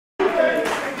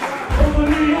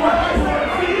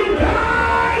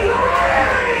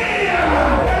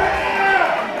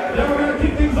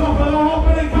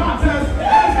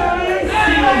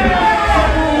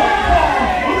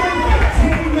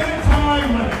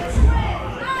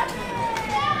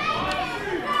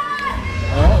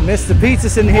Mr.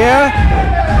 Peterson here,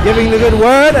 giving the good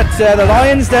word at the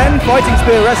Lion's Den Fighting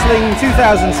Spear Wrestling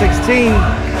 2016.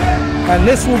 And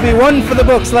this will be one for the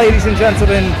books, ladies and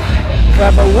gentlemen. We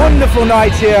have a wonderful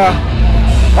night here.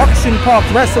 Auction Park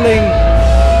Wrestling,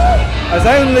 as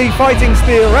only Fighting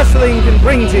Spear Wrestling can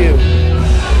bring to you.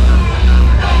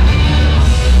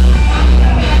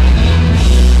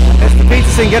 Mr.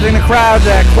 Peterson getting the crowd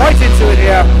quite into it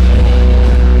here.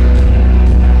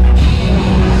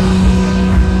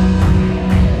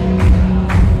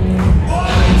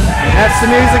 That's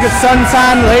the music of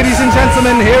Suntan, ladies and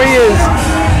gentlemen. Here he is,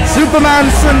 Superman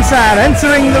Suntan,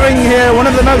 entering the ring here. One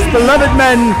of the most beloved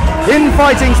men in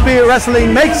Fighting Spear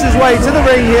Wrestling makes his way to the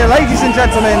ring here, ladies and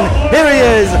gentlemen. Here he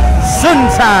is,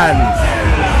 Suntan.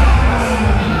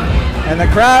 And the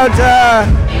crowd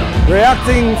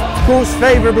reacting, of course,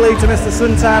 favourably to Mr.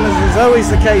 Suntan, as is always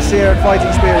the case here at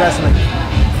Fighting Spear Wrestling.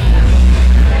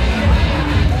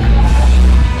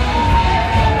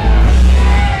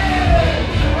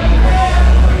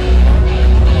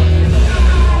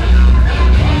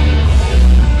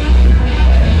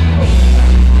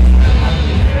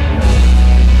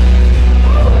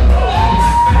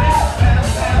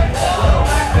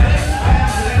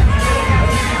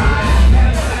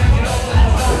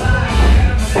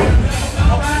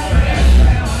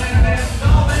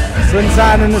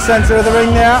 Suntan in the centre of the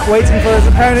ring there, waiting for his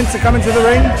opponent to come into the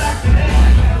ring.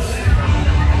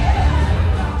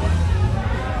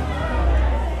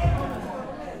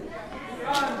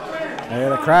 There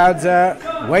the crowd's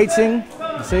waiting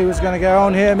to see what's going to go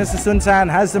on here. Mr. Suntan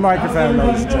has the microphone,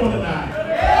 ladies and gentlemen. Well,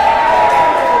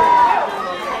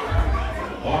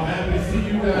 I'm happy to see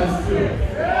you guys too.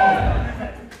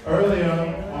 Earlier on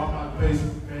my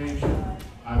Facebook page,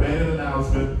 I made an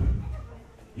announcement.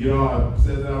 You know, I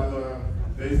said that I'm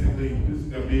basically, this is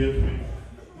going to be it for me.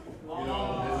 You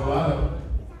know, there's a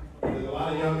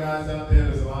lot of young guys out there.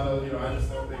 There's a lot of, you know, I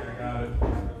just don't think I got it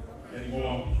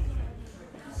anymore.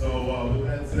 So with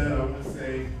that said, I'm going to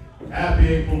say happy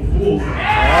April Fool's.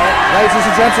 Ladies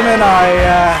and gentlemen, I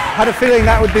had a feeling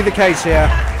that would be the case here.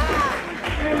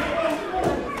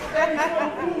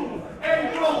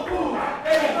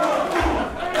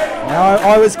 Now,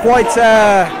 I was quite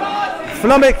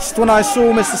flummoxed when I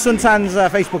saw Mr. Suntan's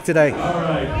Facebook today. All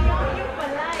right.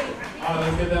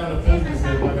 Let's get down to business.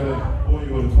 I'm not going to bore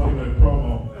you with a 20-minute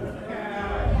promo.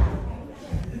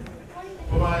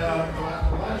 For my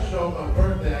last show, my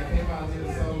birthday, I came out here to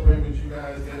celebrate with you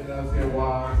guys, getting down here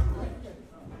wild.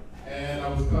 And I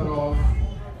was cut off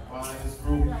by this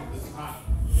group, the Snot.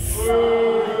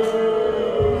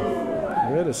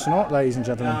 Yeah, the Snot, ladies and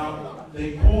gentlemen. Now,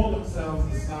 they call themselves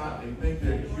the Snot. They think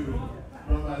they're cute.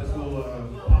 Run by this little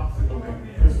popsicle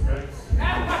named Chris Rex.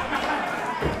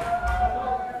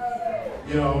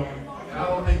 You know, and I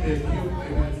don't think they're cute.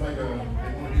 Maybe it's like they want to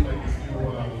be like this new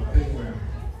thing where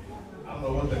I don't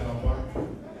know what the hell, but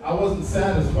I wasn't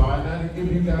satisfied. I didn't give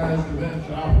you guys the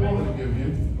benefit I wanted to give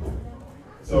you.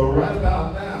 So right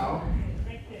about now,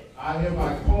 I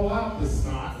hereby call out the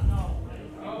Snot,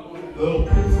 little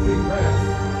pipsqueak Rex.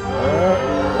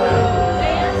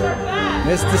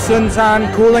 Mr.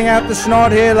 Suntan calling out the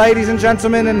Snot here, ladies and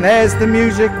gentlemen, and there's the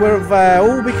music we've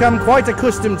all become quite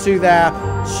accustomed to there.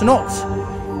 Snot,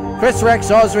 Chris Rex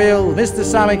Osriel, Mr.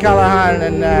 Sammy Callahan,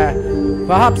 and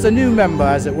perhaps a new member,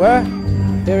 as it were.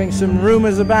 Hearing some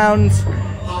rumours abound,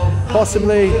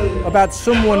 possibly about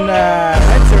someone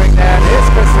entering there. And here's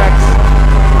Chris Rex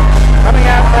coming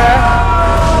out there.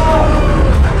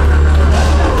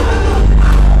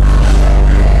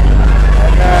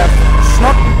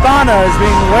 Snot banner is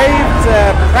being waved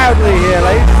proudly here,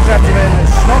 ladies and gentlemen.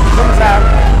 Snot comes out,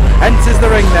 enters the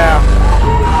ring now.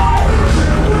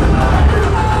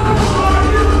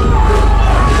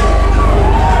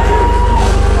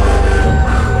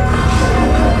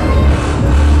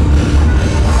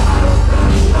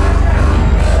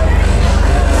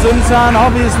 Suntan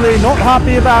obviously not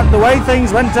happy about the way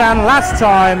things went down last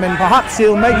time, and perhaps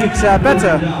he'll make it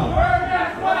better.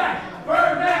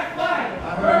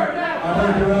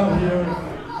 You're out here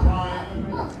crying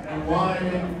and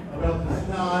whining about the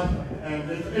Snot, and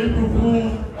it's April Fool.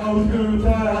 I was going to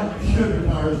retire. You should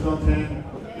retire, Suntan.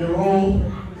 You're old.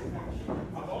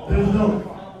 There's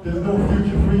no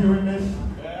future for you in this.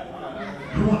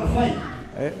 You want to fight.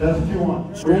 That's what you want.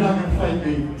 You're not going to fight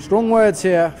me. Strong words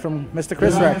here from Mr.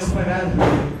 Chris Rex.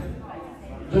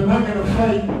 They're not going to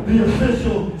fight the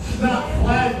official Snot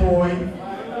flag boy.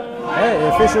 Hey, the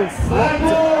official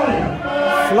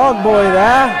flog boy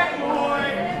there.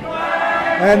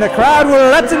 And the crowd will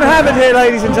let him have it here,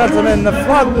 ladies and gentlemen, the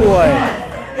flog boy.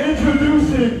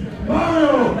 Introducing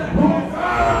Mario.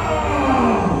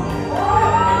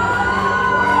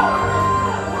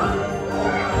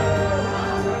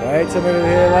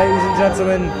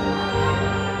 gentlemen.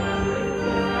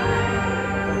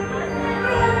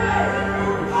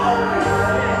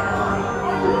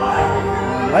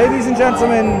 Ladies and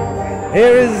gentlemen,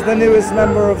 here is the newest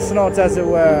member of Snot, as it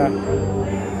were.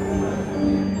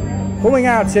 Pulling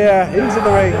out here into the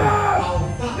ring,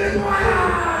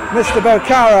 Mr.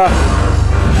 Bokara,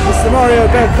 Mr. Mario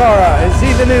Bokara. Is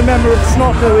he the new member of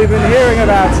Snot that we've been hearing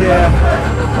about here?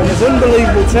 And this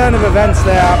unbelievable turn of events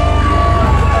there.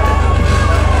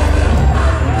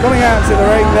 Coming out to the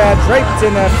ring there, draped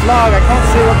in a flag. I can't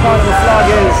see what kind of a flag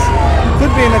is.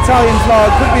 Could be an Italian flag,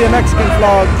 could be a Mexican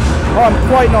flag. I'm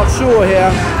quite not sure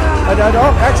here.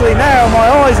 Actually now my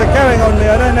eyes are going on me.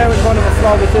 I don't know which kind of a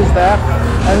flag it is there.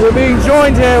 And we're being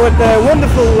joined here with the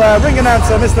wonderful ring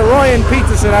announcer, Mr. Ryan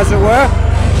Peterson, as it were.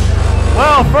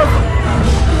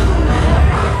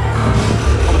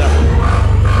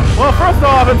 Well, first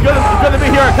off, it's good to be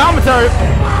here at commentary.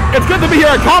 It's good to be here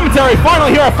at commentary.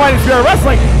 Finally here at Fighting Spirit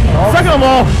Wrestling. Second of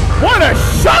all, what a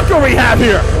shocker we have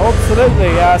here!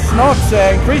 Absolutely, Snot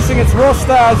increasing its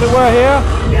roster, as it were, here.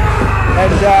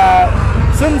 And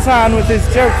Suntan with his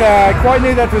joke, I quite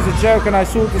knew that was a joke, and I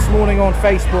saw it this morning on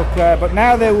Facebook, but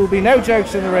now there will be no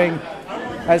jokes in the ring,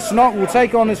 as Snot will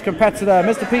take on his competitor.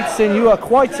 Mr. Peterson, you are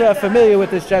quite familiar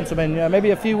with this gentleman. Maybe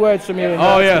a few words from you in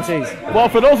expertise. Yes. Well,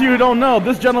 for those of you who don't know,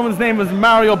 this gentleman's name is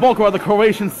Mario Bokara, the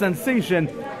Croatian sensation.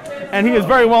 And he is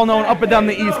very well known up and down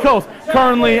the East Coast.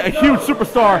 Currently a huge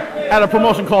superstar at a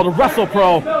promotion called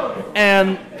WrestlePro.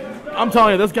 And I'm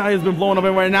telling you, this guy has been blowing up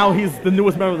everywhere. Now he's the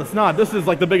newest member of the Snot. This is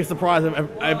like the biggest surprise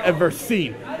I've ever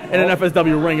seen in an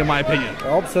FSW ring, in my opinion.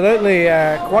 Absolutely.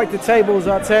 Quite the tables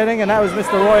are turning. And that was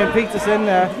Mr. Ryan Peterson,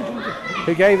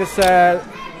 who gave us a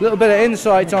little bit of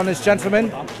insight on this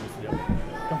gentleman.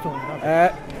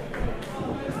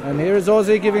 And here is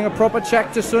Ozzy giving a proper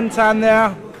check to Suntan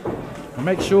there.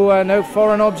 Make sure no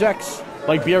foreign objects.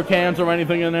 Like beer cans or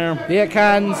anything in there? Beer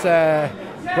cans,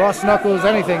 brass knuckles,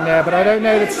 anything there. But I don't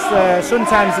know that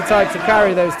Suntan's the type to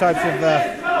carry those types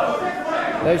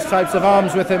of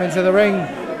arms with him into the ring.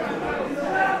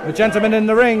 The gentleman in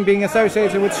the ring being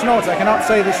associated with Snot, I cannot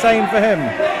say the same for him.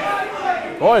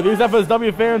 Boy, these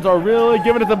FSW fans are really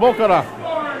giving it to Bokara.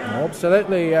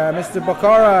 Absolutely, Mr.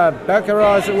 Bokara,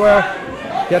 as it were,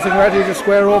 getting ready to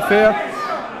square off here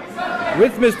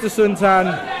with Mr.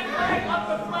 Suntan.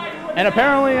 And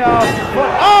apparently,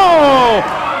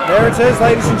 there it is,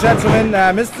 ladies and gentlemen.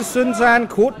 Mr. Suntan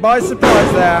caught by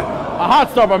surprise there. A hot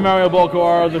start by Mario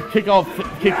Bokara to kick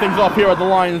things off here at the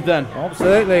Lion's Den.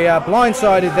 Absolutely,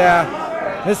 blindsided there.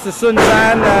 Mr.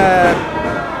 Suntan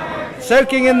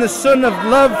soaking in the sun of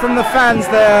love from the fans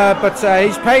there, but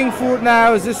he's paying for it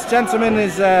now as this gentleman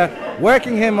is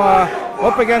working him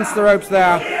up against the ropes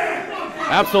there.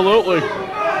 Absolutely.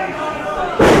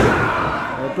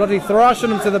 Bloody thrashing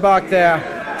him to the back there,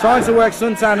 trying to work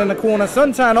Suntan in the corner.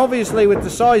 Suntan obviously with the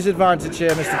size advantage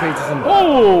here, Mr. Peterson.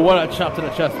 Oh, what a chop to the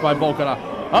chest by Bokara.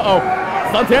 Uh-oh,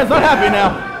 Suntan's not happy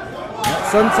now.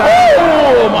 Suntan.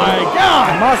 Oh my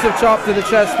God! Massive chop to the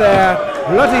chest there.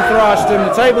 Bloody thrashed him.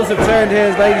 The tables have turned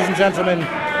here, ladies and gentlemen.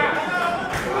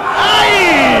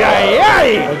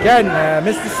 Again,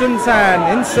 Mr. Suntan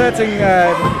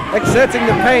exerting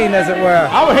the pain, as it were.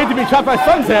 I would hate to be chopped by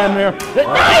Suntan there.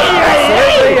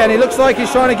 Absolutely, and he looks like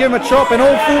he's trying to give him a chop in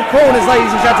all four corners,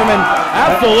 ladies and gentlemen.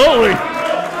 Absolutely.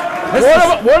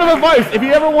 Word of advice, if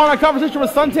you ever want a conversation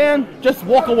with Suntan, just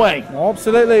walk away.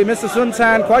 Absolutely, Mr.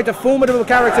 Suntan, quite a formidable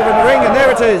character in the ring, and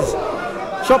there it is.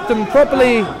 Chopped him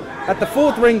properly at the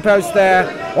fourth ring post there.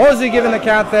 Ozzy giving the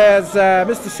count there as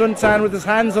Mr. Suntan with his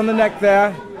hands on the neck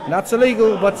there. That's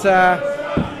illegal, but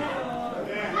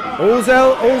all's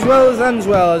well as ends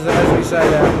well, as we say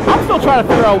there. I'm still trying to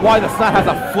figure out why the Snot has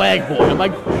a flag boy. I'm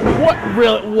like, what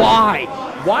really? Why?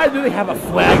 Why do they have a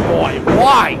flag boy?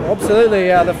 Why? Absolutely,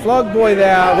 the flag boy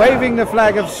there, waving the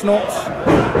flag of Snot,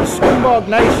 the Scumbag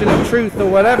Nation of Truth, or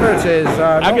whatever it is.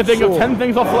 I can think of 10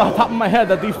 things off the top of my head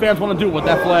that these fans want to do with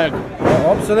that flag.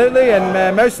 Absolutely,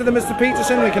 and most of them, Mr.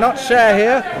 Peterson, we cannot share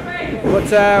here, but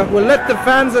we'll let the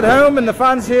fans at home and the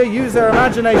fans here use their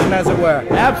imagination, as it were.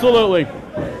 Absolutely. You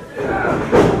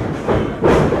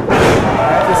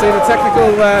see the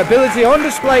technical ability on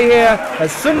display here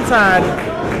as Suntan.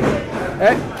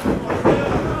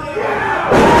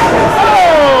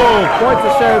 Quite a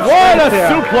show of what a here.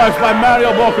 suplex by Mario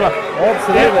Bokara.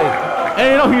 Absolutely. And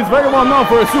you know, he's very well known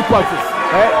for his suplexes.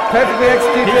 Perfectly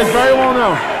executed. He is very well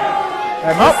known.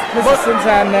 Mr.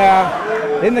 Suntan now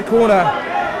in the corner.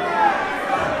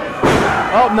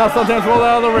 Oh, now Suntan's rolled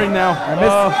out of the ring now. And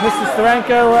Mr.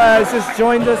 Steranko has just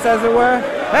joined us, as it were.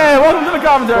 Hey, welcome to the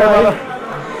commentary, brother.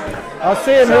 I'll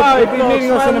see him. He'll be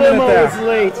meeting us in a minute there.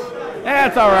 Late.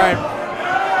 That's all right.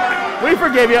 We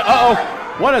forgive you. Uh-oh.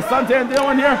 What is Suntan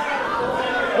doing here?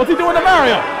 What's he doing to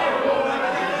Mario?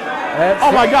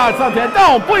 Oh my God, Suntan.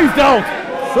 Don't. Please don't.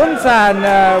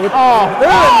 Suntan with...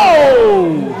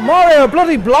 Oh! Mario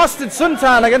bloody blasted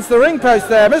Suntan against the ring post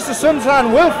there. Mr.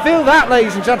 Suntan will feel that,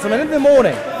 ladies and gentlemen, in the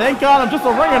morning. Thank God I'm just a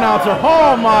ring announcer.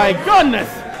 Oh my goodness.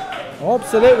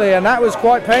 Absolutely, and that was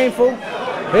quite painful.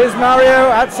 Here's Mario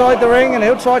outside the ring, and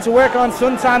he'll try to work on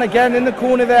Suntan again in the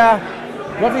corner there.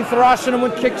 Bloody thrashing him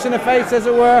with kicks in the face, as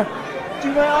it were.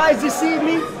 Do my eyes deceive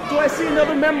me? Do I see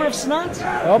another member of SNOT?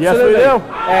 Absolutely. Yes, we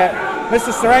do.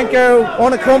 Mr. Steranko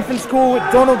on a conference call with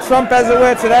Donald Trump, as it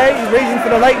were, today. Reason for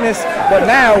the lateness, but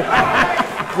now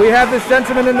we have this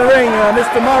gentleman in the ring,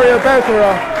 Mr. Mario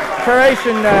Bokara,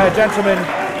 Croatian gentleman,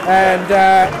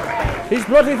 and he's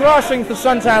bloody thrashing for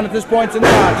Suntan at this point in the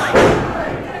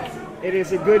match. It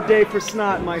is a good day for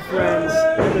SNOT, my friends.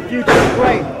 The future is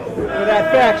bright for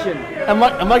that faction. And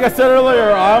like I said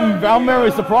earlier, I'm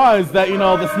very surprised that, you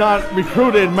know, the SNOT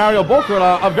recruited Mario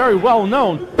Bokara, a very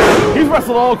well-known. He's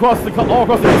wrestled all across the East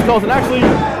Coast, and actually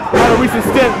had a recent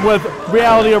stint with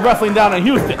Reality of Wrestling down in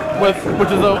Houston,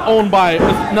 which is owned by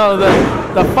none of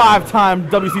the 5-time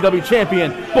WCW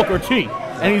champion Booker T,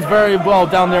 and he's very well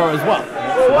down there as well.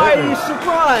 Well, why are you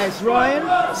surprised, Ryan?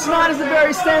 SNOT is a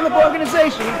very stand-up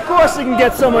organization. Of course they can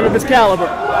get someone of his caliber.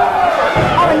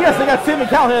 I mean, yes, they got Tim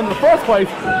Callahan in the first place,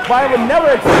 but I would never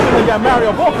expect them to get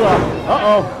Mario Bokara.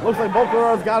 Uh-oh, looks like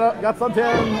Bokara's got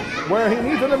Suntan where he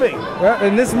needs him to be. Well,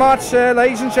 in this match,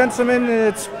 ladies and gentlemen,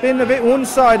 it's been a bit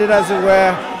one-sided, as it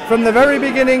were. From the very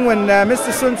beginning, when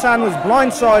Mr. Suntan was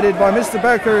blindsided by Mr.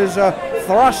 Bokara's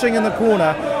thrashing in the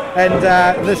corner, and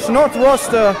the SNOT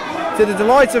roster, to the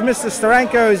delight of Mr.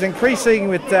 Steranko, is increasing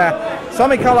with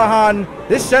Tommy Callahan,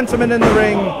 this gentleman in the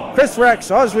ring, Chris Rex,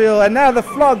 Osweill, and now the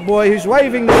Flog Boy, who's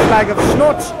waving the flag of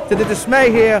SNOT to the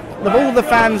dismay here of all the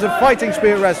fans of Fighting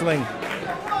Spirit Wrestling.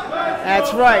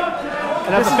 That's right.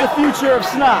 And this is the future of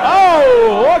SNOT.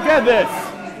 Oh, look at this.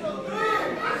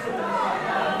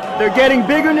 They're getting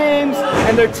bigger names,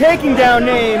 and they're taking down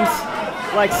names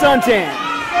like Suntan.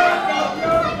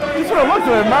 You sort of looked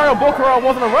at it. Mario Bokara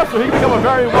wasn't a wrestler. He could become a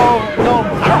very well-known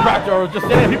chiropractor, or just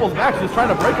standing in people's backs, just trying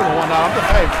to break them and whatnot. I'm just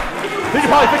saying. He could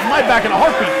probably fix my back in a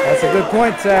heartbeat. That's a good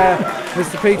point,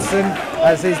 Mr. Peterson.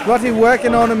 As he's bloody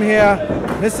working on him here.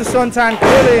 Mr. Suntan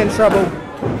clearly in trouble.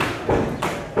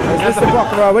 There's Mr.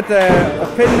 Bokara with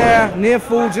a pin there, near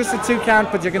fall, just a 2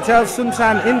 count, but you can tell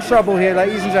Suntan in trouble here,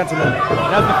 ladies and gentlemen.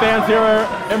 As the fans here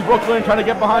in Brooklyn trying to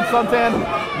get behind Suntan,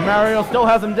 Mario still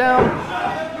has him down.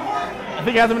 I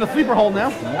think he has him in a sleeper hold now.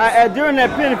 During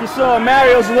that pin, if you saw,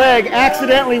 Mario's leg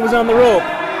accidentally was on the rope.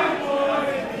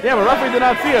 Yeah, but referee did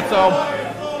not see it, so.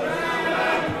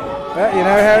 You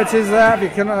know how it is that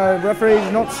if you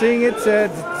referee's not seeing it, it's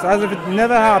as if it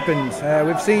never happened.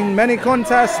 We've seen many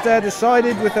contests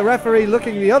decided with the referee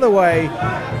looking the other way.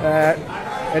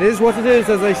 It is what it is,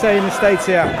 as they say in the States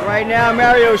here. Right now,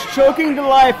 Mario's choking the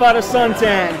life out of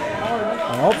Suntan.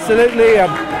 Absolutely.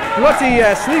 Bloody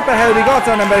sleeper hold he got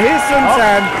on him, but here's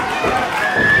Suntan.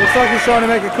 Looks like he's trying to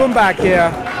make a comeback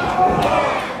here.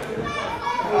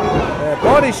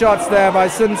 Body shots there by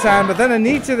Suntan, but then a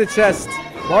knee to the chest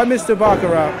by Mr.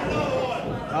 Bokara.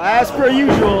 As per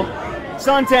usual,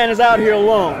 Suntan is out here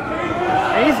alone.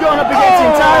 And he's going up against the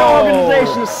entire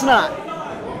organization of SNOT.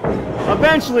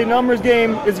 Eventually, numbers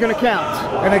game is going to count.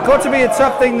 And it got to be a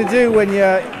tough thing to do when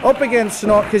you're up against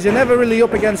SNOT, because you're never really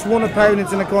up against one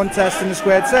opponent in a contest in the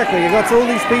squared circle. You've got all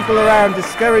these people around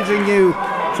discouraging you,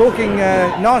 talking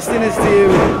nastiness to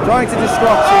you, trying to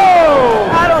distract you.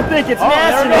 I don't think it's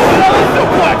nastiness.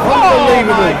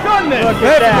 Unbelievable. Oh my goodness.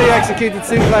 Perfectly executed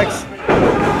suplex.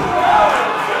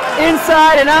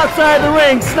 Inside and outside the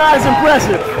ring, SNOT is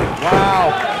impressive.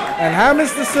 Wow. And how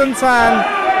Mr.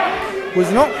 Suntan was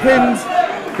not pinned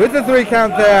with the 3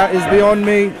 count there is beyond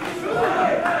me.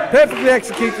 Perfectly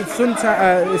executed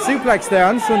suplex there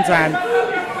on Suntan.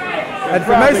 And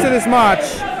for most of this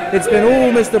match, it's been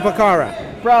all Mr. Bokara.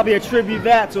 Probably attribute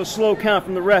that to a slow count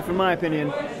from the ref, in my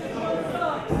opinion.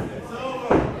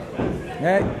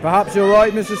 Yeah, perhaps you're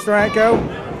right, Mr. Steranko.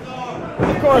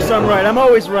 Of course I'm right. I'm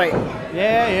always right.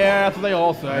 Yeah, that's what they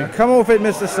all say. Come off it,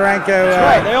 Mr. Steranko. That's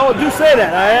right. They all do say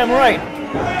that. I am right.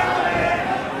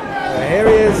 Here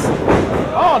he is.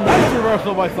 Oh, nice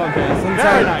reversal by Suntan.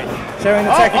 Very nice. Showing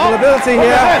the technical ability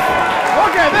here.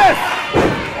 Look at this.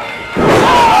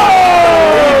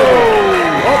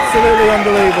 Absolutely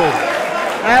unbelievable.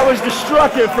 That was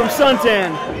destructive from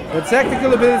Suntan. The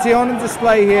technical ability on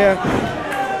display here.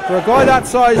 For a guy that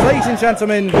size, ladies and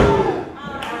gentlemen. And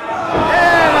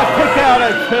a kick out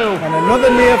at 2. And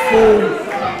another near fall.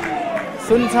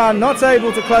 Suntan not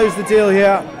able to close the deal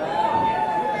here.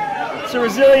 It's the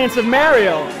resilience of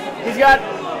Mario. He's got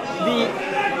the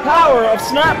power of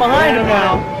Snot behind him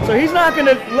now, so he's not going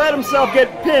to let himself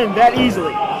get pinned that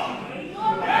easily.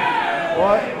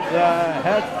 What the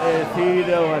heck is he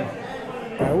doing?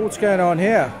 What's going on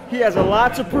here? He has a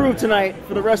lot to prove tonight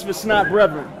for the rest of his Snot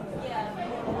brethren.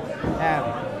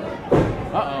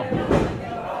 Uh-oh.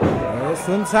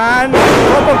 Suntan,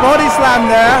 proper body slam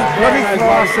there. Bloody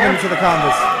thrashing him to the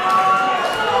canvas.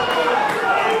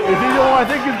 Is he doing what I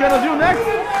think he's going to do next?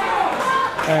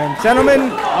 And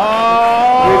gentlemen,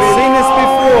 Oh, we've seen this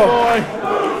before. boy.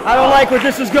 I don't like where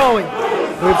this is going.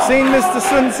 We've seen Mr.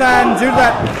 Suntan do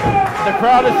that The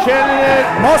crowd is chanting it.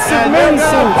 massive And they're gonna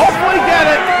moonsault hopefully get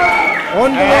it.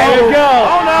 on the There you rope. go.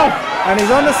 Oh, no. And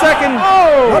he's on the second,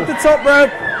 Oh. up the top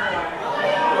rope.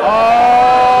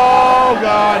 Oh,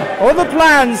 God. Other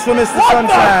plans for Mr. What the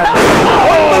Suntan. hell?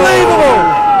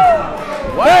 Unbelievable.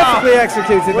 Wow. Perfectly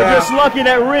executed We're there. just lucky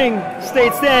that ring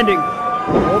stayed standing.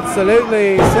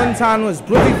 Absolutely. Suntan was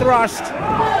bloody thrashed,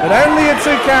 but only a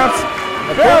 2 count.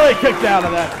 Barely kicked out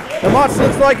of that. The match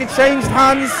looks like it changed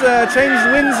hands, changed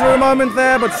winds for a moment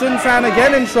there, but Suntan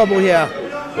again in trouble here.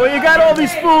 Well, you got all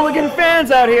these fooligan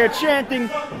fans out here chanting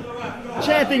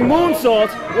moonsault.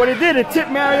 What it did, it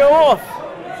tipped Mario off.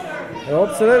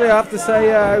 Absolutely, I have to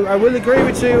say, I will agree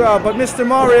with you, but Mr.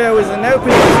 Mario is in no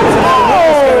position to know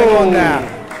what's going on there.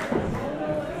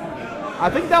 I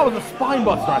think that was a spine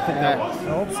buster, I think that was.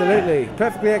 Absolutely,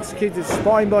 perfectly executed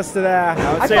spine buster there. I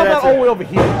would I say thought that that's all the way over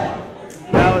here.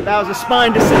 that was a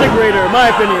spine disintegrator, in my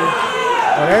opinion.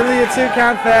 But only a 2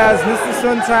 count there as Mr.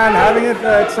 Suntan having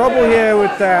trouble here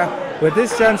with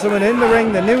this gentleman in the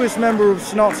ring, the newest member of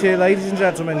Snot here, ladies and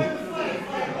gentlemen.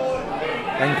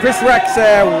 And Chris Rex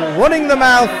running the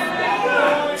mouth,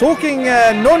 talking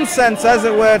nonsense, as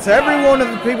it were, to every one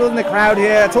of the people in the crowd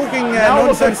here, talking Now it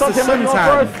looks like nonsense to Suntan might go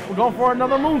Suntan. first. We're going for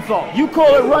another moonsault. You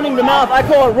call it running the mouth, I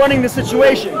call it running the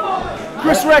situation.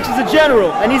 Chris Rex is a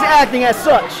general, and he's acting as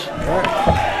such.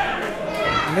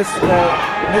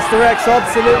 Mr. Rex,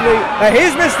 absolutely.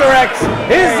 Here's Mr. Rex.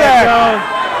 Here's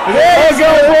There you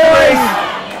go, boys.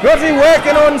 Bloody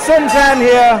working on Suntan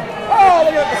here. Oh,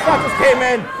 look at the stuff just came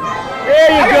in.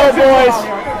 There you go, boys.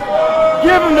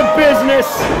 Give him the business.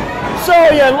 So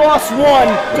you lost one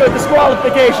to a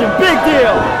disqualification. Big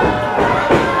deal.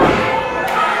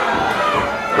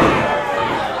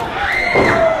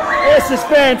 This is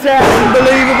fantastic.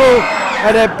 Unbelievable.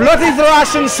 And a bloody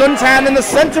thrashing Suntan in the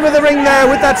center of the ring there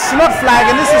with that Snot flag,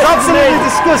 and this is absolutely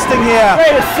disgusting here.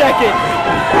 Wait a second.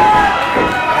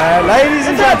 Ladies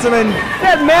and gentlemen,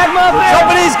 That magma up there?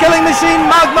 Japanese killing machine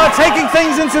Magma taking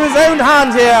things into his own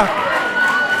hand here.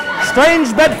 Strange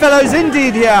bedfellows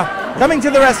indeed here, coming to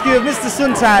the rescue of Mr.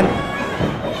 Suntan.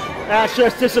 That's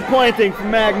just disappointing for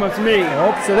Magma to me.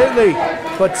 Absolutely.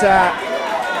 But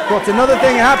another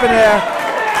thing happened here.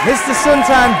 Mr.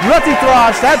 Suntan bloody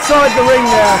thrashed outside the ring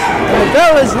there. And the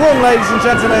bell is rung, ladies and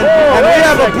gentlemen. And we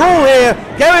have a brawl here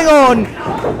going on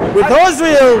with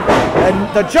Osriel and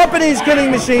the Japanese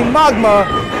killing machine Magma,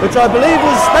 which I believe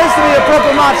was supposed to be a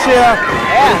proper match here.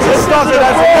 It just started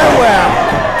out of nowhere.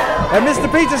 And Mr.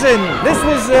 Peterson, this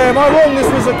was, am I wrong? This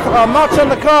was a match on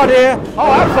the card here.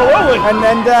 Oh, absolutely. And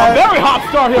a very hot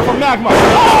start here from Magma.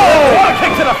 Oh, what a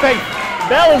kick to the face.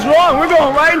 Bell is wrong. We're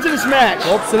going right into this match.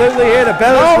 Absolutely here, the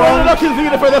bell No is wrong. introductions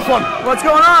needed for this one. What's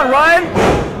going on, Ryan?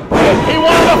 He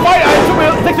wanted to fight.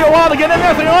 It took me a while to get in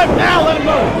there, so you know what? Now let him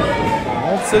go.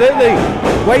 Absolutely.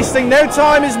 Wasting no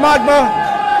time is Magma,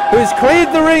 who has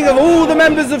cleared the ring of all the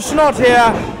members of Snot here.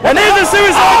 And here's a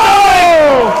suicide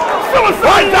dive!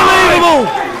 Suicide Unbelievable!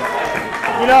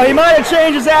 You know, he might have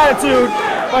changed his attitude,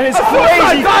 but his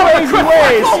crazy, crazy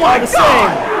ways are the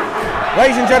same.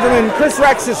 Ladies and gentlemen, Chris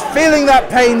Rex is feeling that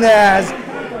pain there as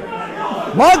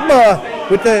Magma,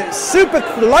 with the super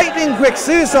lightning quick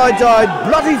suicide dive,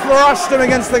 bloody thrashed him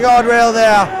against the guardrail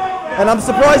there. And I'm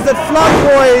surprised that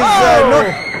Flatboy is not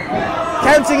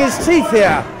counting his teeth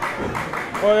here.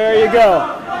 Well, there you go.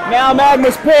 Now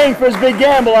Magma's paying for his big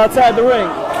gamble outside the ring.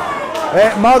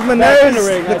 Magma Back in knows the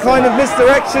ring, the I kind of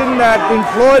misdirection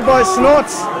employed by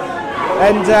Snot,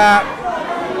 and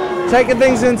taking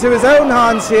things into his own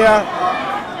hands here.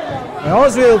 And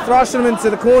Osriel thrashing him into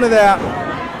the corner there.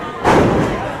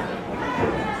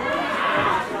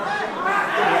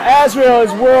 Azrael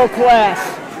is world class.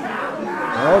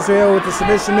 Osriel with the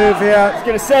submission move here. He's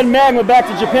going to send Magma back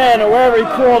to Japan or wherever he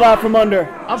crawled out from under.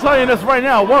 I'm telling you this right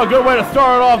now. What a good way to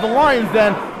start off the Lions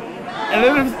then. And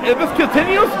if this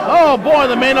continues, oh boy,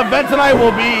 the main event tonight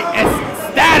will be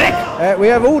ecstatic. We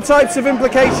have all types of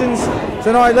implications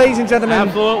tonight, ladies and gentlemen.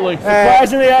 Absolutely.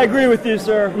 Surprisingly, I agree with you,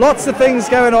 sir. Lots of things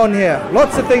going on here.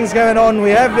 Lots of things going on. We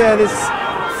have this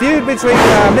feud between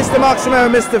Mr. Maximo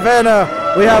and Mr. Werner.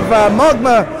 We have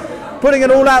Magma putting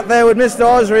it all out there with Mr.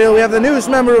 Osriel. We have the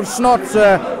newest member of Snot.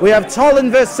 We have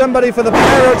Tolan versus somebody for the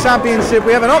Pyro Championship.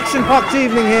 We have an auction-packed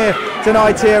evening here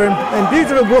tonight here in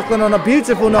beautiful Brooklyn on a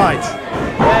beautiful night.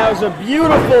 That was a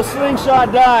beautiful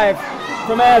slingshot dive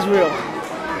from Azriel.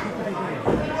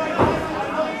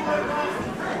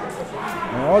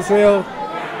 Osriel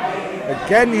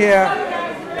again here,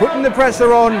 putting the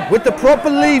pressure on with the proper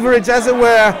leverage, as it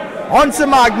were, onto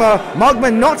Magma. Magma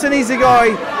not an easy guy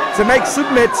to make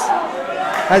submit,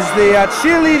 as the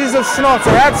cheerleaders of Snot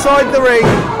are outside the ring.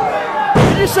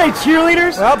 Did you say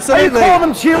cheerleaders? Absolutely. Are you calling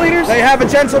them cheerleaders? They have a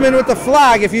gentleman with the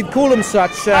flag, if you'd call them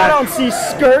such. I don't see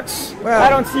skirts. Well, I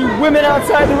don't see women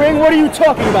outside the ring. What are you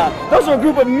talking about? Those are a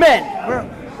group of men.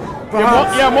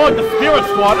 Yeah, more like the Spirit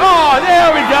Squad. Oh,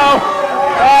 there we go.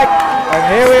 And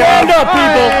here we Stand are. up,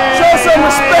 people. Show some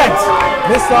respect.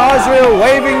 Mr. Osriel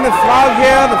waving the flag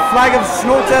here, the flag of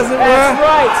Snot, as it were. That's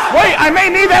right. Wait, I may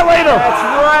need that later. That's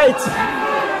right.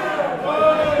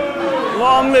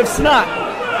 Long live Snot.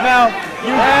 Now,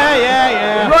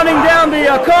 running down the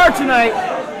card tonight,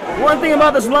 one thing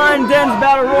about this Lion Den's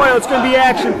Battle Royal, it's going to be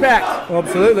action-packed.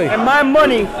 Absolutely. And my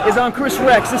money is on Chris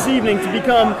Rex this evening to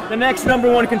become the next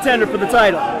 #1 contender for the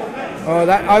title. Oh,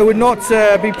 that I would not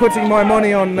be putting my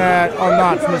money on that,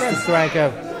 Mr.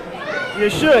 Steranko. You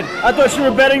should. I thought you were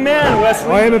a betting man,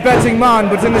 Wesley. I am a betting man,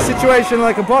 but in a situation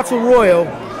like a Battle Royal,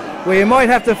 where you might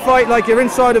have to fight like you're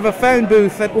inside of a phone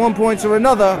booth at one point or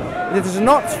another, it does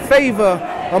not favour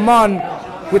a man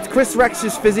with Chris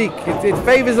Rex's physique. It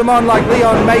favours a man like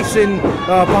Leon Mason,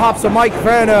 perhaps a Mike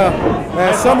Werner,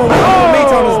 someone with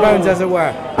meat on his bones, as it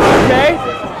were. Okay.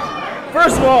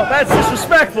 First of all, that's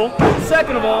disrespectful.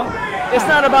 Second of all, it's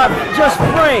not about just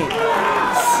frame.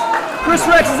 Chris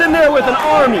Rex is in there with an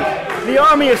army, the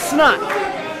army of Snot.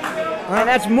 And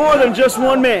that's more than just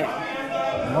one man.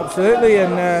 Absolutely,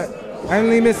 and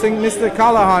only missing Mr.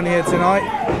 Callahan here tonight.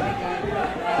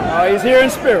 Oh, he's here in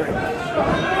spirit.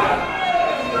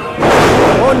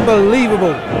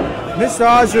 Unbelievable. Mr.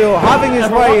 Osriel having his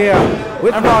way here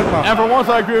with Magma. And for once,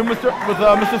 I agree with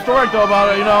Mr. Steranko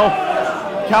about it. You know,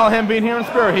 Callahan being here in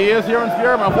spirit. He is here in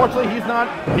spirit, but unfortunately, he's not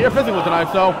here physically tonight.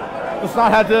 So, the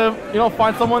Snot had to,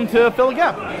 find someone to fill a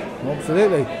gap.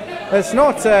 Absolutely.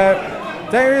 Snot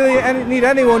don't really need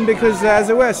anyone because, as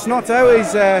it were, Snot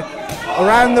always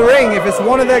around the ring. If it's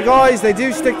one of their guys, they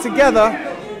do stick together.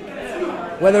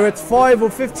 Whether it's 5 or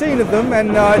 15 of them,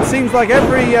 and it seems like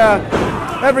every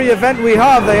event we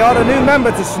have, they add a new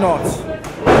member to Snot.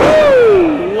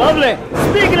 Woo! Lovely.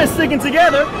 Speaking of sticking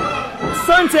together,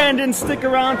 Suntan didn't stick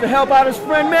around to help out his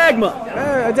friend Magma.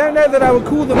 I don't know that I would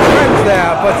call them friends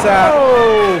there, but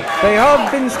they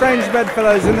have been strange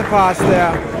bedfellows in the past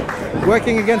there,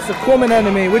 working against a common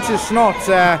enemy, which is Snot,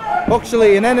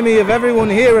 actually an enemy of everyone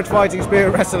here at Fighting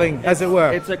Spirit Wrestling, as it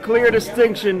were. It's a clear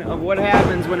distinction of what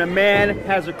happens when a man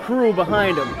has a crew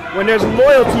behind him, when there's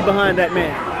loyalty behind that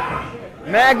man.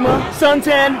 Magma,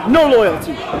 Suntan, no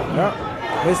loyalty. Yeah.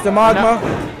 Mr. Magma.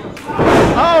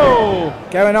 Oh!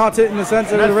 Going at it in the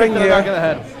center of the ring here. Back of the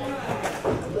head.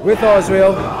 With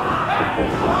Osriel.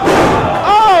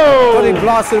 Oh! But he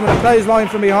blasted him with a clothesline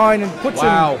from behind and puts him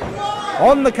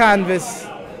on the canvas.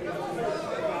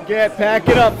 Pack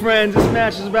it up, friends. This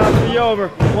match is about to be over.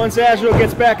 Once Azrael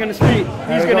gets back on his feet,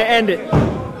 he's going to end it.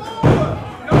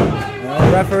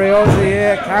 Referee Ozzy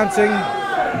here counting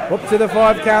up to the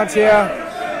 5 count here.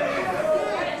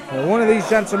 One of these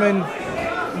gentlemen,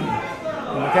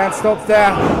 and the count stops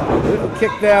there. Little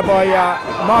kick there by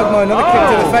Magma, another kick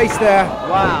to the face there.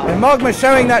 Wow. And Magma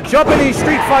showing that Japanese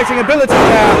street fighting ability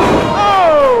there.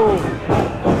 Oh!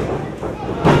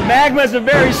 Magma's a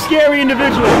very scary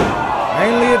individual.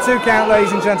 Only a 2 count,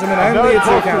 ladies and gentlemen. Only a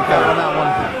 2 count on that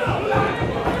one.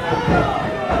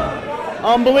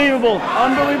 Unbelievable,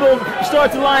 unbelievable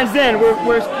start to Lions Den.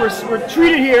 We're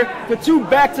treated here to 2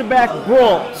 back-to-back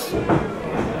brawls.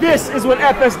 This is what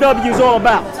FSW is all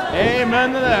about.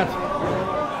 Amen to that.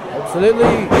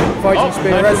 Absolutely. Fighting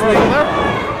Spirit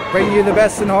Wrestling. Bringing you the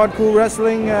best in hardcore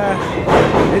wrestling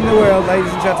in the world,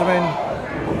 ladies and gentlemen.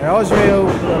 And Osriel,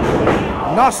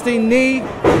 nasty knee.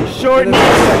 Short knees.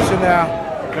 Section there.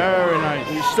 Very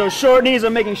nice. So short knees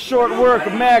are making short work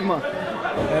of Magma.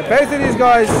 Both of these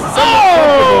guys,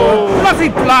 bloody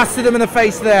blasted him in the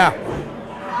face there.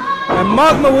 And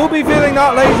Magma will be feeling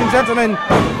that, ladies and gentlemen.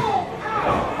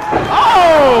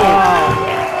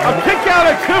 A kick out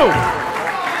of 2.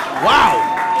 Wow.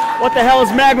 What the hell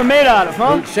is Magma made out of,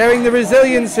 huh? Showing the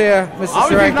resilience here, Mr.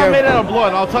 Obviously he's not made Steranko. out of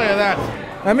blood, I'll tell you that.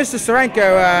 Mr.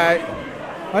 Steranko,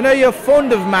 I know you're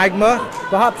fond of Magma.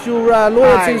 Perhaps your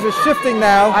loyalties are shifting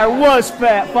now. I was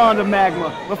fond of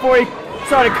Magma before he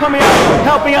started coming out,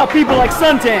 helping out people like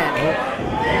Suntan.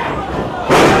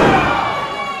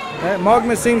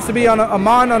 Magma seems to be on a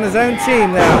man on his own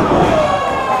team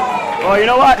now. Well, you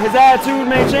know what? His attitude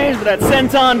may change, but that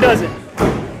Suntan doesn't.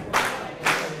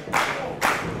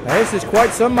 Now, this is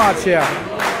quite some match here.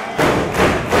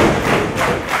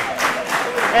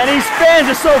 And these fans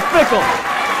are so fickle.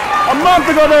 A month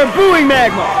ago they were booing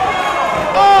Magma.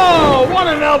 Oh, one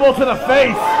an elbow to the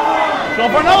face. Go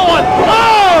for another one.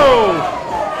 Oh!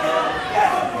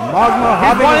 Magma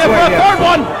having his for way a here. third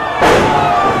one.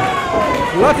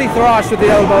 Bloody thrash with the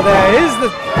elbow there. Here's the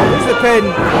pin.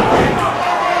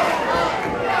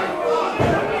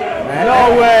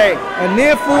 No way. A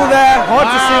near fall there. Hard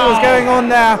to see what was going on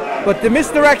there. But the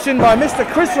misdirection by Mr.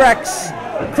 Chris Rex.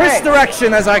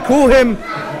 Direction, as I call him.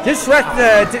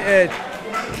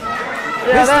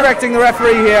 Misdirecting the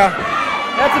referee here.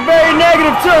 That's a very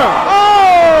negative term.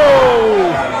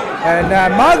 Oh! And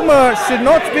Magma should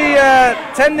not be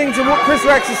tending to what Chris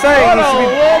Rex is saying. He should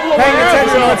be paying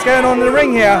attention to what's going on in the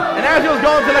ring here. And Agil's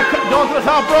going to the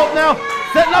top rope now.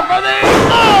 Setting up for the...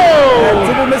 Oh!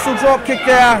 Double missile drop kick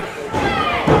there.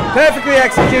 Perfectly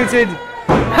executed.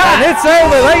 And it's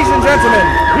over, ladies and gentlemen.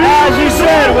 As you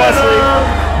said, Wesley.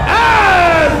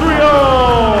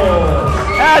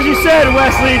 As you said,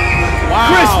 Wesley. Wow.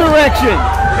 Chris Direction.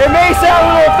 It may sound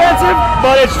a little offensive,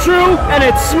 but it's true and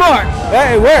it's smart.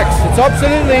 Yeah, it works. It's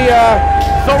absolutely...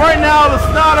 So right now, the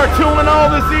Snot are 2-0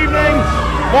 this evening.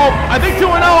 Well, I think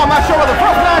 2-0. I'm not sure about the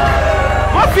first match.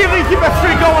 Let's see if they can keep that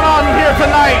streak going on here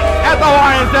tonight at the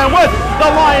Lions Den with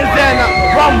the Lions Den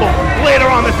Rumble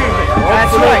later on this evening.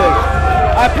 That's right.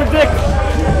 I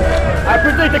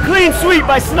predict a clean sweep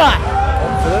by Snot.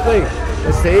 Absolutely.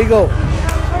 It's the Eagle.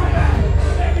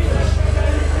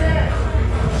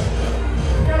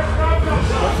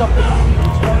 What's up?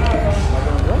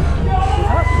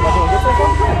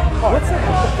 What's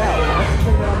up?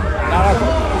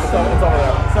 It's over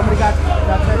there. Somebody got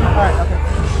taken. All right, okay.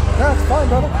 No, it's fine,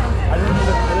 brother. I didn't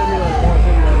really want to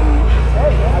do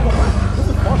this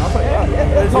is fun. I'll put it out.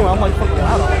 I'm like fucking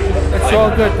out. It's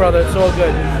all good, brother. It's all good.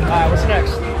 All right, what's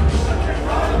next?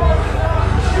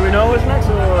 Do we know what's next?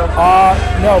 Or?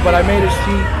 No, but I made a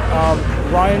sheet.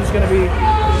 Ryan's gonna be.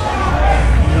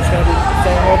 He's gonna be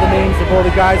saying all the names of all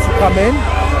the guys who come in.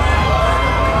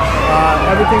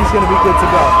 Everything's gonna be good to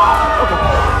go. Okay.